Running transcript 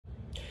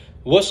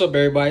What's up,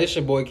 everybody? It's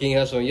your boy King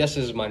Hussle, and yes,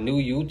 this is my new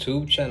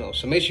YouTube channel.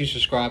 So make sure you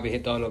subscribe and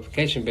hit the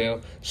notification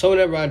bell, so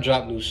whenever I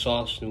drop new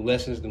sauce, new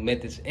lessons, new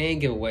methods,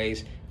 and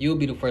giveaways, you'll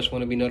be the first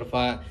one to be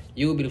notified.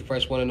 You'll be the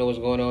first one to know what's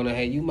going on, and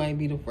hey, you might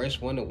be the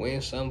first one to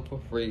win something for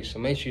free. So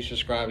make sure you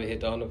subscribe and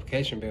hit the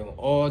notification bell on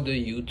all the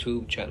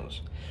YouTube channels.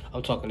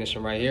 I'm talking this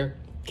one right here,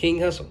 King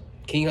Hussle,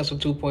 King Hussle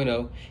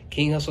 2.0,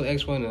 King Hussle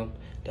X1M,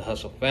 the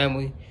Hussle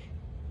family.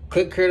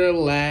 Click here to the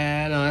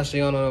lad. No, I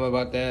say I don't know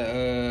about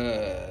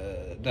that.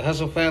 The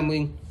Hussle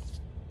family,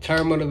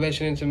 turn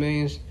motivation into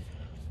millions.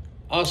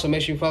 Also,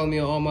 make sure you follow me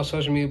on all my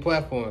social media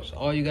platforms.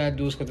 All you gotta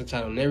do is click the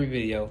title on every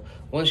video.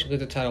 Once you click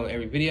the title on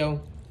every video,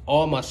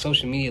 all my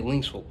social media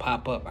links will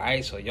pop up, all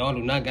right? So y'all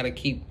do not gotta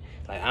keep,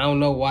 like, I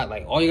don't know why.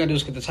 Like, all you gotta do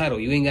is click the title.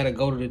 You ain't gotta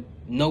go to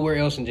nowhere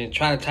else and just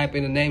try to type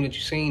in the name that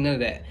you seen, none of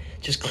that.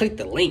 Just click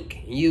the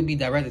link, and you'll be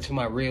directed to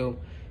my real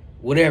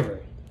whatever.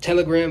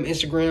 Telegram,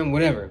 Instagram,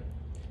 whatever.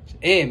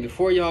 And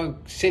before y'all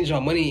send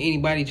y'all money to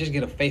anybody, just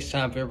get a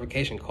FaceTime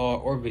verification call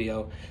or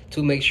video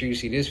to make sure you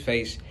see this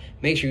face.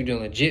 Make sure you're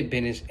doing legit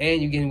business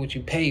and you're getting what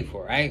you paid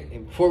for, right?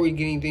 And before we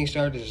get anything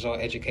started, this is all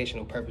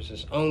educational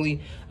purposes only.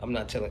 I'm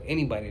not telling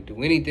anybody to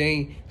do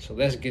anything, so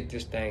let's get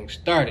this thing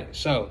started.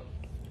 So,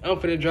 I'm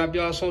finna drop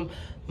y'all some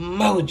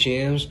more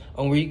gems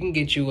on where you can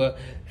get you a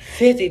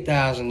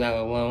 $50,000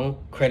 loan,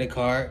 credit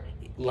card,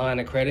 line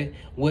of credit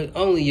with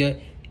only your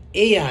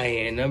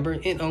EIN number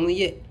and only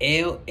your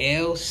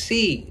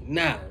LLC.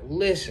 Now,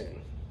 listen.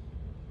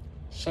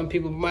 Some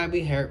people might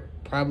be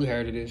probably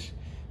heard of this.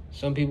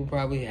 Some people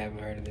probably haven't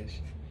heard of this.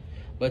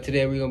 But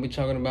today we're going to be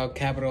talking about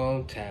Capital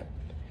on Tap.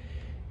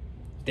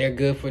 They're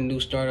good for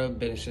new startup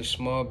businesses,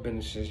 small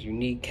businesses. You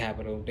need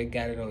capital. They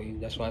got it on you.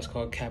 That's why it's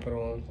called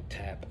Capital on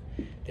Tap.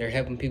 They're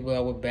helping people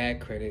out with bad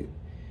credit,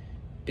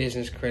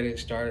 business credit,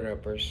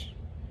 startup-uppers.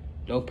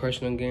 No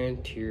personal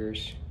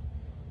guarantors.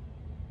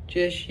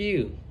 Just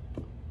you.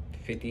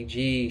 50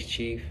 G's,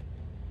 Chief.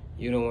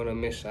 You don't want to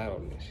miss out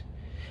on this.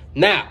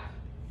 Now,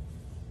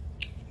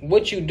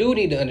 what you do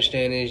need to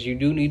understand is you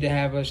do need to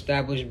have an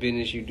established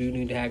business. You do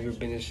need to have your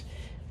business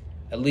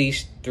at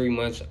least 3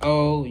 months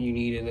old. You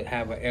need to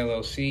have an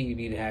LLC. You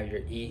need to have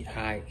your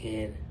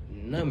EIN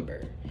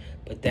number.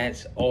 But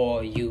that's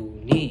all you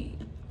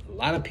need. A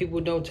lot of people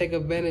don't take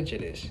advantage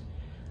of this.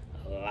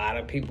 A lot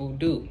of people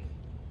do.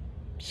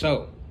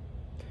 So,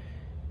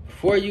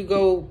 before you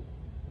go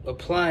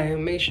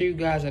applying, make sure you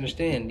guys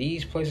understand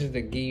these places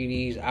that give you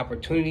these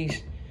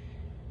opportunities,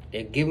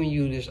 they're giving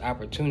you this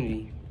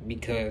opportunity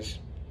because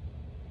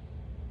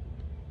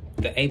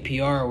the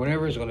APR or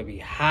whatever is going to be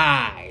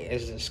high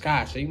as the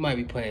sky. So you might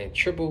be paying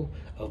triple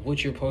of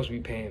what you're supposed to be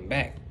paying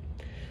back.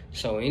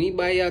 So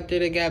anybody out there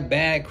that got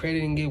bad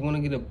credit and want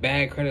to get a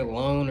bad credit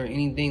loan or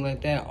anything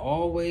like that,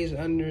 always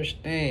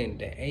understand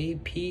the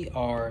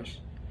APRs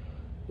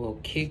will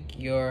kick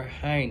your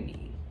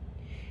hiney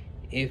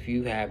if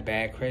you have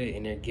bad credit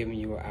and they're giving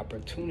you an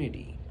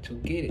opportunity to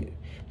get it.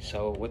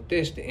 So with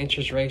this, the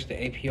interest rates, the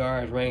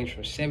APRs range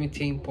from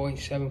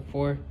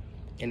 17.74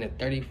 and a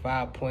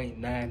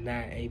 35.99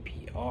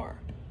 APR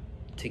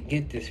to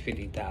get this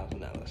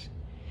 $50,000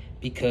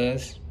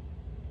 because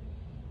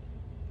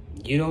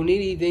you don't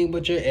need anything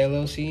but your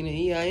LLC and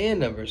the EIN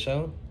number.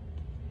 So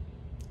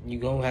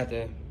you're gonna have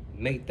to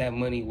make that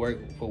money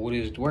work for what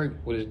it's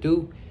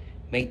due,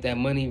 make that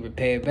money,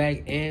 repay it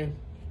back, and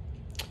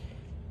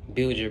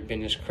build your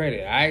business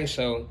credit. All right,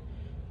 so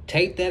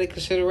take that into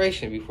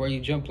consideration before you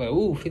jump like,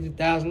 ooh,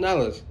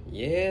 $50,000.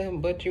 Yeah,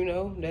 but you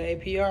know, that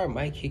APR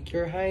might kick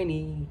your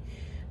hiney.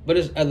 But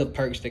there's other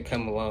perks that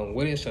come along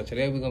with it. So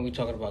today we're going to be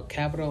talking about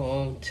Capital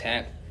on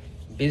Tap,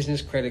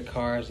 business credit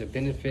cards, the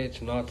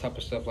benefits, and all type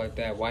of stuff like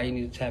that. Why you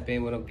need to tap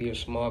in with a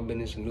small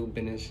business, a new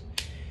business,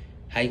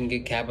 how you can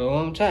get Capital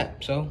on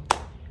Tap. So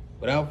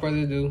without further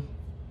ado,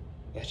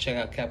 let's check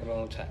out Capital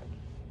on Tap.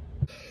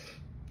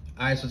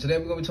 Alright, so today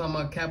we're going to be talking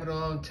about Capital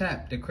on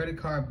Tap, the credit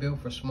card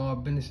built for small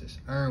businesses.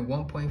 Earn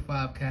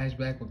 1.5 cash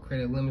back with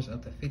credit limits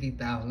up to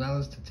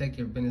 $50,000 to take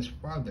your business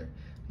farther.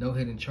 No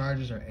hidden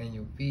charges or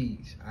annual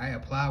fees. Alright,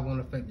 apply won't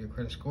affect your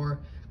credit score.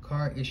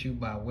 Card issued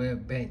by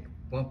Web Bank.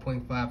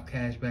 1.5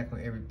 cash back on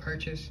every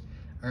purchase.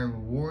 Earn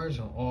rewards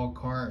on all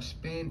card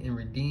spend and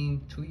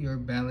redeem to your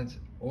balance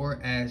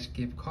or as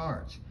gift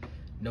cards.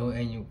 No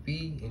annual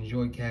fee.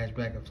 Enjoy cash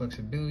back and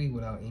flexibility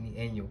without any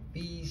annual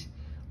fees.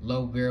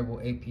 Low variable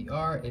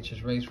APR,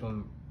 interest rates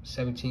from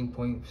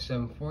 17.74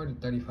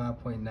 to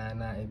 35.99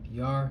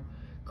 APR.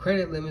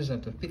 Credit limits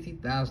up to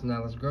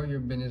 $50,000. Grow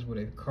your business with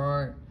a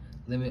card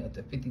limit up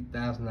to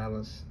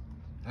 $50,000.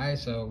 Alright,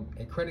 so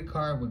a credit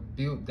card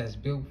that's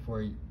built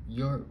for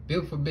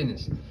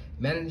business.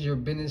 Manage your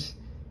business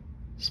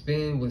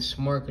spend with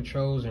smart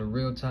controls and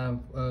real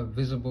time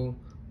visible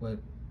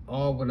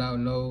without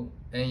no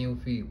annual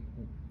fee.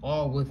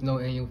 All with no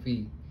annual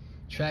fee.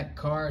 Track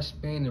card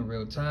spend in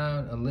real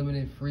time,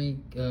 unlimited free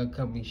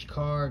company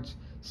cards,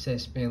 set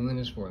spend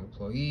limits for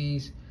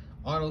employees,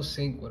 auto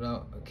sync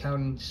without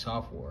accounting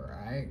software,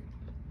 alright?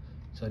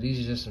 So these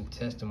are just some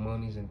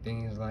testimonies and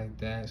things like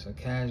that. So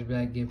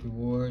cashback, gift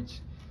rewards.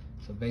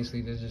 So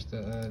basically, that's just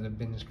the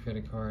business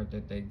credit card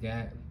that they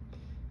got.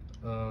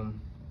 The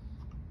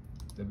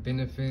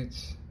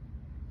benefits.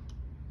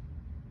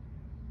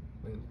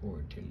 Waiting for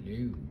it to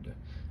load.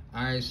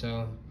 Alright,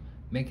 so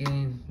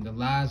making the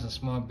lives of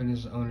small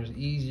business owners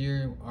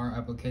easier. Our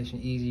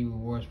application easy,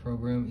 rewards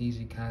program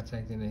easy,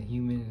 contacting a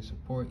human and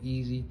support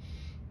easy.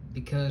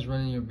 Because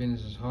running your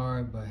business is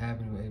hard, but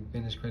having a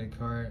business credit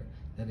card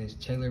that is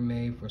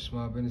tailor-made for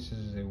small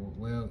businesses is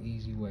a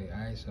easy way.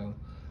 Alright, so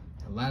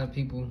a lot of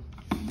people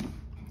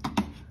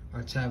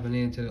are tapping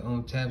into the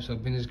OnTap. So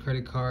business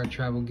credit card,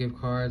 travel gift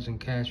cards, and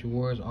cash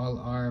rewards.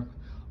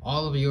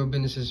 All of your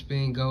business's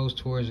spend goes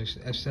towards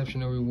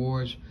exceptional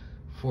rewards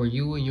for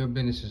you and your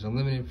businesses.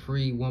 Unlimited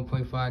free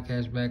 1.5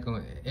 cash back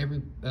on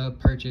every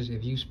purchase.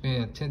 If you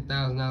spend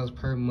 $10,000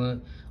 per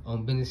month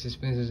on business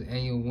expenses,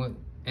 annually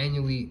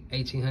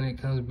 $1,800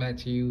 comes back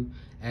to you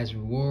as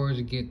rewards.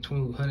 You get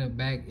 $200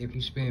 back if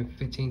you spend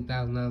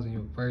 $15,000 in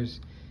your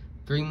first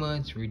 3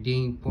 months.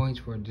 Redeem points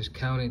for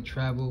discounted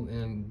travel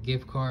and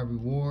gift card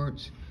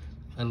rewards.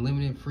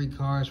 Unlimited free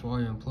cards for all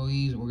your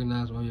employees.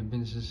 Organize all your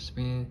businesses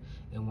spend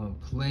in one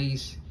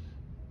place.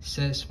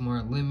 Set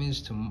smart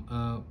limits to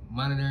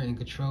monitor and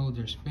control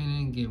their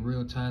spending. Get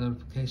real-time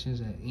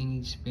notifications at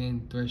any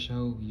spend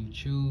threshold you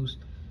choose.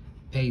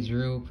 Pay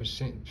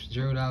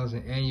 $0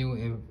 in annual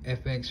and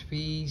FX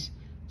fees.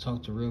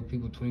 Talk to real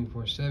people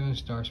 24/7.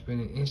 Start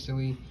spending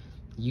instantly.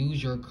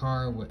 Use your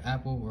card with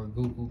Apple or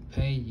Google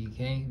Pay. You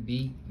can't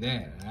beat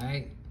that,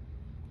 alright?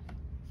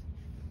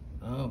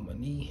 Oh, my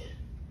knee.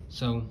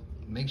 So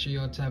make sure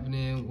y'all tapping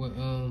in with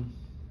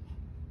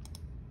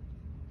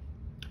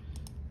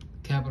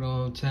Capital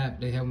on Tap.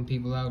 They helping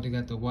people out. They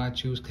got the why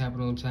choose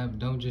Capital on Tap.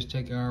 Don't just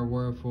take our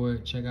word for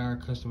it. Check our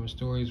customer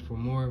stories for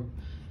more.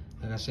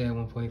 Like I said,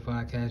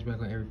 1.5 cash back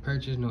on every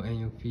purchase. No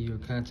annual fee or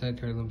contact.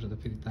 Credit limits of the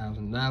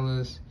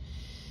 $50,000.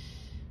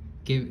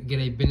 Get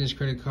a business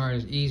credit card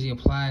is easy.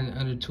 Apply in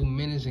under 2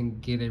 minutes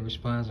and get a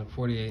response in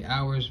 48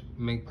 hours.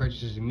 Make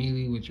purchases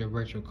immediately with your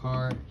virtual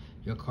card.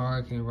 Your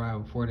card can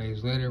arrive 4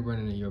 days later.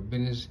 Running your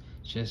business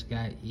just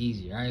got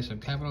easy. All right, so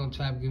Capital on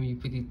Tap giving you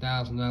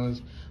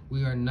 $50,000.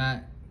 We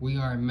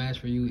are a match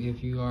for you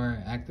if you are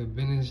an active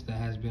business that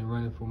has been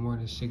running for more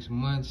than 6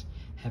 months,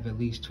 have at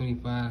least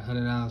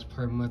 $2,500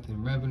 per month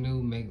in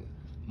revenue, make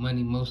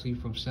money mostly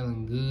from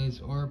selling goods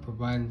or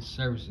providing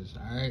services.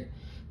 All right.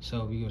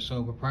 So if you're a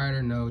sole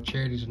proprietor, no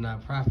charities or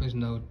nonprofits,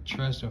 no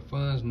trusts or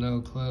funds, no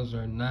clubs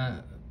or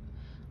not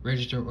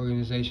registered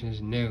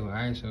organizations, no. All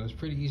right. So it's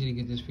pretty easy to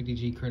get this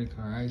 50G credit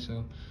card. All right.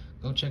 So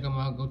go check them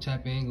out. Go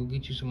tap in. Go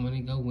get you some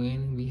money. Go win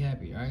and be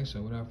happy. All right.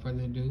 So without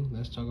further ado,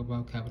 let's talk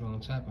about Capital on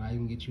Tap. I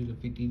can get you the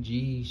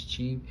 50Gs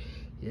cheap.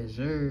 Yes,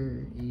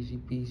 sir. Easy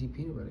peasy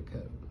peanut butter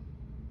cup.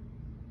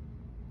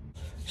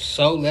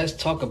 So let's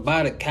talk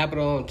about it.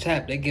 Capital on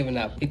Tap. They're giving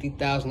out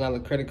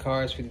 $50,000 credit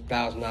cards,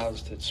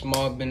 $50,000 to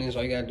small business.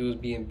 All you gotta do is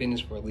be in business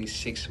for at least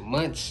 6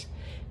 months,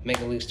 make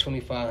at least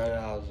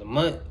 $2,500 a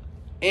month,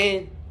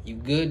 and you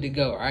good to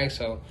go. All right.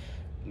 So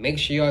make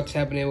sure y'all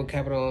tapping in with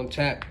Capital on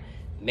Tap.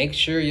 Make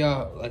sure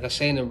y'all, like I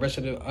say in the rest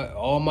of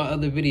all my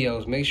other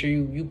videos, make sure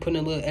you put in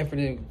a little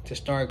effort to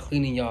start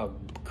cleaning y'all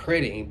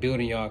credit and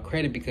building y'all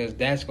credit, because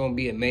that's gonna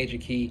be a major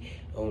key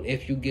on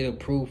if you get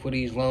approved for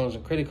these loans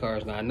and credit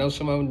cards. Now I know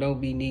some of them don't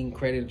be needing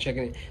credit or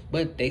checking it,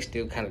 but they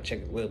still kind of check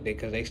it a little bit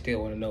because they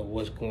still want to know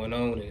what's going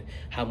on and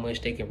how much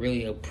they can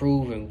really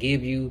approve and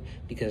give you,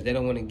 because they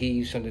don't want to give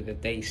you something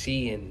that they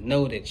see and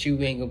know that you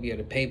ain't gonna be able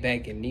to pay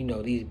back. And you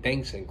know, these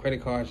banks and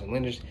credit cards and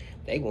lenders,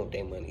 they want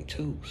their money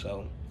too.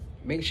 So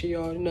make sure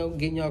y'all,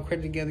 getting y'all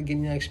credit together,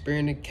 getting your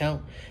Experian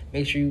account.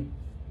 Make sure you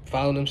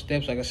follow them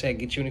steps. Like I said,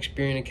 get you an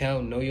Experian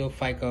account, know your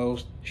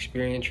FICOs,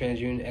 Experian,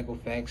 TransUnion,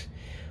 Equifax.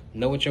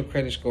 Know what your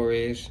credit score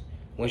is.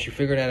 Once you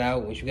figure that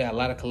out, once you got a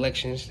lot of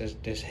collections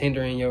that's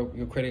hindering your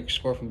credit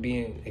score from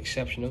being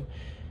exceptional,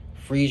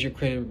 freeze your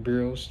credit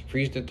bureaus,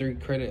 freeze the 3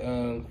 credit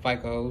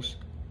FICOs,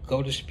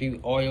 go dispute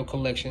all your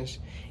collections.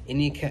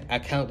 Any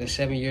account that's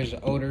 7 years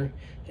or older,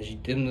 as you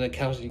did in the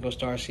accounts, you're going to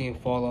start seeing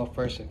fall off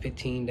first in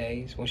 15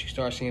 days. Once you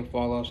start seeing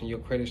fall offs and your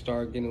credit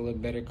start getting a little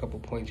better, a couple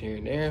points here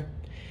and there,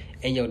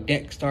 and your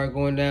debt start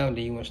going down,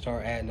 then you want to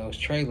start adding those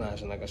trade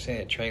lines. And like I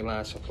said, trade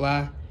line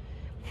supply,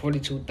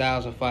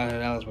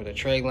 $42,500 worth of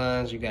trade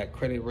lines. You got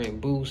credit rent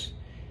boost.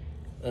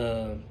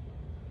 You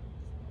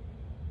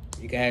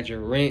can add your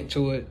rent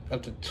to it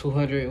up to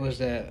 200. What's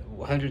that?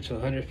 100 to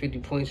 150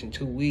 points in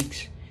 2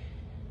 weeks.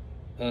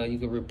 You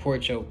can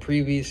report your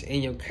previous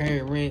and your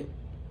current rent.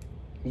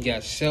 You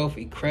got Self,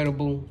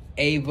 Incredible,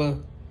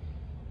 Ava.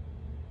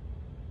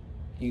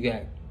 You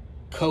got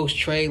Coast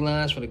trade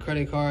lines for the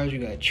credit cards. You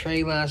got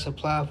trade line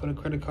supply for the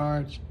credit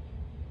cards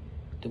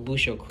to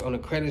boost your on the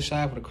credit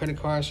side for the credit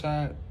card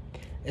side.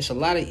 It's a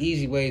lot of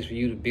easy ways for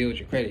you to build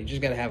your credit. You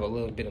just got to have a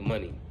little bit of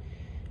money.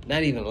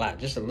 Not even a lot,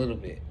 just a little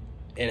bit.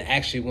 And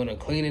actually want to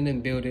clean it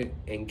and build it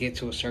and get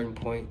to a certain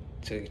point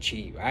to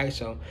achieve. All right,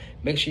 so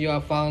make sure y'all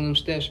follow them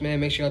steps,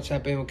 man. Make sure y'all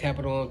tap in with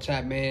Capital on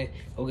Tap, man.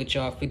 Go get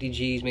y'all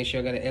 50Gs. Make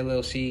sure y'all got an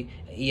LLC,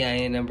 an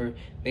EIN number.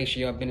 Make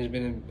sure y'all been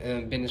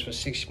in business for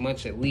 6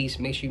 months at least.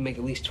 Make sure you make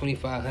at least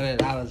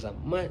 $2,500 a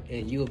month,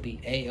 and you'll be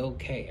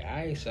A-OK. All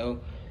right, so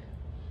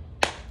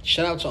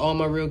Shout out to all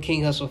my real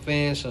King Hussle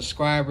fans,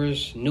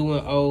 subscribers, new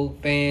and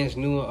old fans,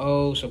 new and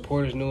old,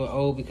 supporters, new and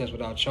old, because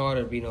without y'all,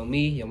 there'd be no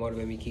me. Y'all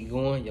motivate me to keep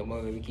going. Y'all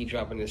motivate me to keep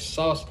dropping this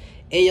sauce.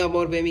 And y'all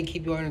motivate me to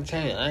keep you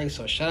entertained. All right,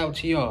 so shout out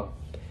to y'all.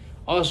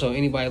 Also,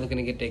 anybody looking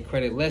to get their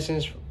credit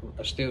lessons,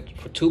 still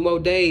for 2 more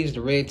days,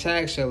 the red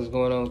tag sale is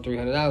going on,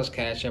 $300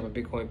 cash out of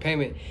Bitcoin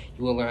payment.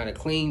 You will learn how to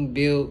clean,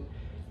 build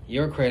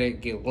your credit,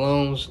 get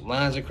loans,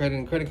 lines of credit,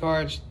 and credit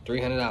cards,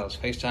 $300.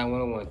 FaceTime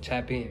 101,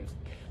 tap in.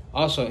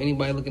 Also,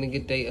 anybody looking to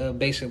get their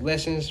basic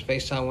lessons,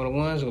 FaceTime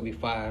 101s, it'll be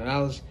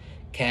 $500,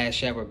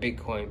 cash app or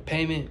Bitcoin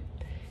payment.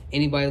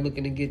 Anybody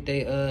looking to get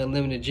their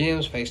limited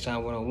gems,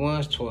 FaceTime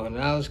 101s,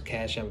 $1,200,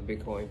 cash app or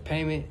Bitcoin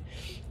payment.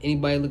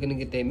 Anybody looking to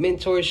get their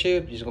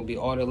mentorship, it's going to be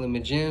all the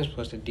limited gems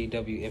plus the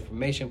DW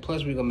information.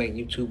 Plus, we're going to make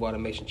YouTube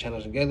automation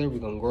channels together. We're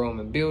going to grow them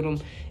and build them.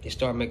 It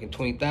start making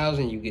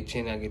 20,000, you get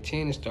 10, I get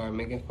 10. It start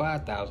making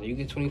 5,000, you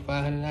get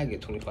 2,500, I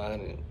get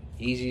 2,500.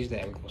 Easy as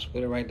that. We're going to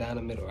split it right down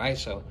the middle, right?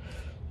 So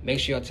make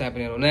sure y'all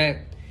tapping in on that.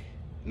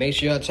 Make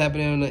sure y'all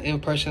tapping in on the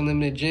in-person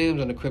limited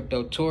gems on the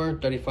crypto tour.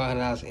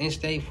 $3,500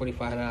 in-state,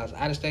 $4,500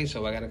 out-of-state.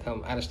 So I got to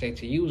come out-of-state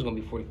to you. It's going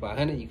to be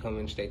 $4,500. You come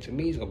in-state to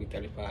me. It's going to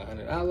be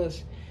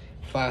 $3,500.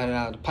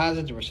 $500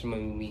 deposit. The rest of the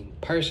money we meet in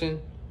person.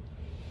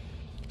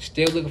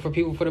 Still looking for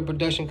people for the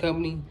production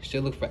company.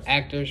 Still looking for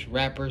actors,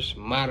 rappers,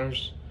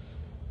 models,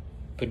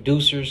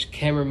 producers,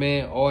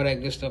 cameramen, all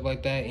that good stuff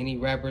like that. Any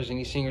rappers,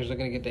 any singers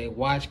looking to get their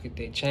watch, get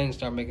their chain,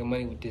 start making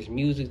money with this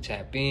music,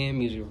 tap in.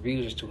 Music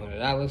reviews is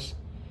 $200.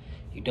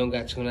 You don't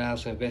got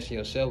 $200 to invest in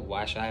yourself.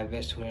 Why should I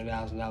invest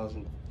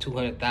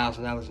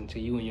 $200,000 into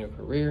you and your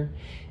career?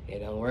 It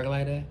don't work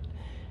like that.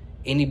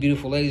 Any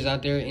beautiful ladies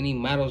out there, any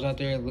models out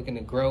there looking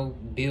to grow,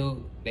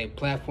 build their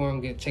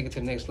platform, take it to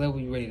the next level.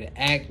 You ready to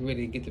act? You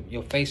ready to get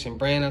your face and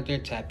brand out there?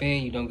 Tap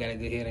in. You don't got a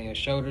good head on your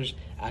shoulders.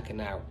 I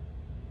cannot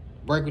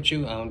work with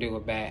you. I don't deal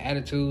with bad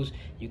attitudes.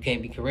 You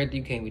can't be corrected.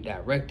 You can't be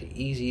directed.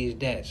 Easy as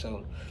that.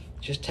 So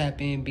just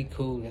tap in, be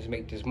cool. Let's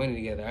make this money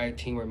together. All right,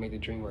 teamwork make the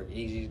dream work.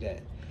 Easy as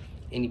that.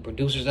 Any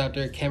producers out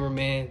there,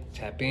 cameraman,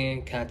 tap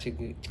in.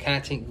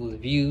 Content equals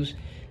views.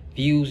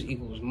 Views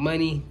equals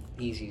money.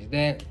 Easy as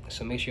that.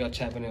 So make sure y'all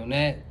tapping in on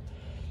that.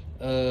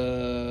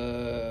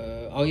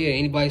 Oh yeah,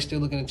 anybody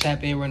still looking to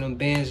tap in, run them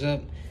bands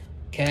up,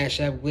 Cash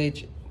App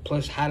glitch,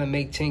 plus how to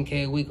make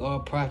 10K a week all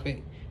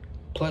profit,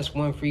 plus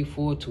one free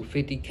full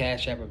 $250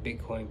 Cash App or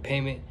Bitcoin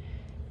payment.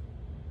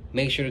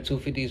 Make sure the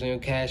 $250 is on your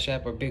Cash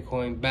App or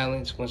Bitcoin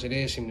balance. Once it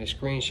is, send me the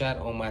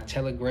screenshot on my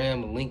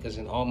Telegram. The link is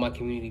in all my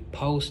community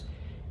posts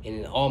and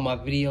in all my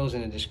videos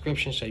in the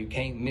description, so you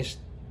can't miss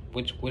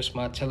what's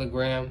my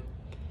Telegram.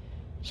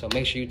 So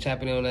make sure you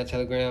tap in on that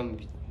Telegram.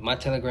 My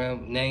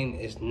Telegram name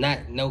is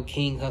not no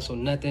King Hussle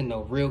nothing,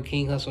 no real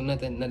King Hussle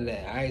nothing, none of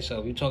that. All right, so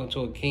if you're talking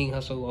to a King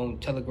Hussle on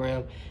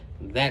Telegram,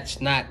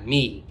 that's not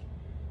me.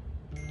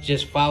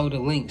 Just follow the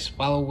links,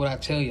 follow what I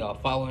tell y'all,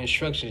 follow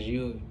instructions.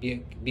 You'll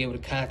be able to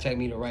contact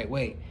me the right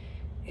way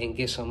and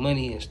get some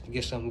money and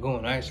get something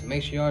going. All right, so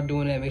make sure y'all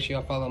doing that. Make sure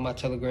y'all follow my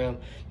Telegram.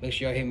 Make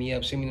sure y'all hit me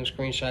up, send me them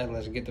screenshots, and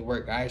let's get to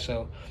work. All right,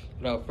 so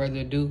without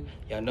further ado,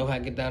 y'all know how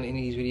to get down to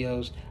any of these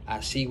videos.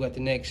 I'll see you at the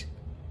next.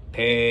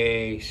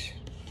 Peace.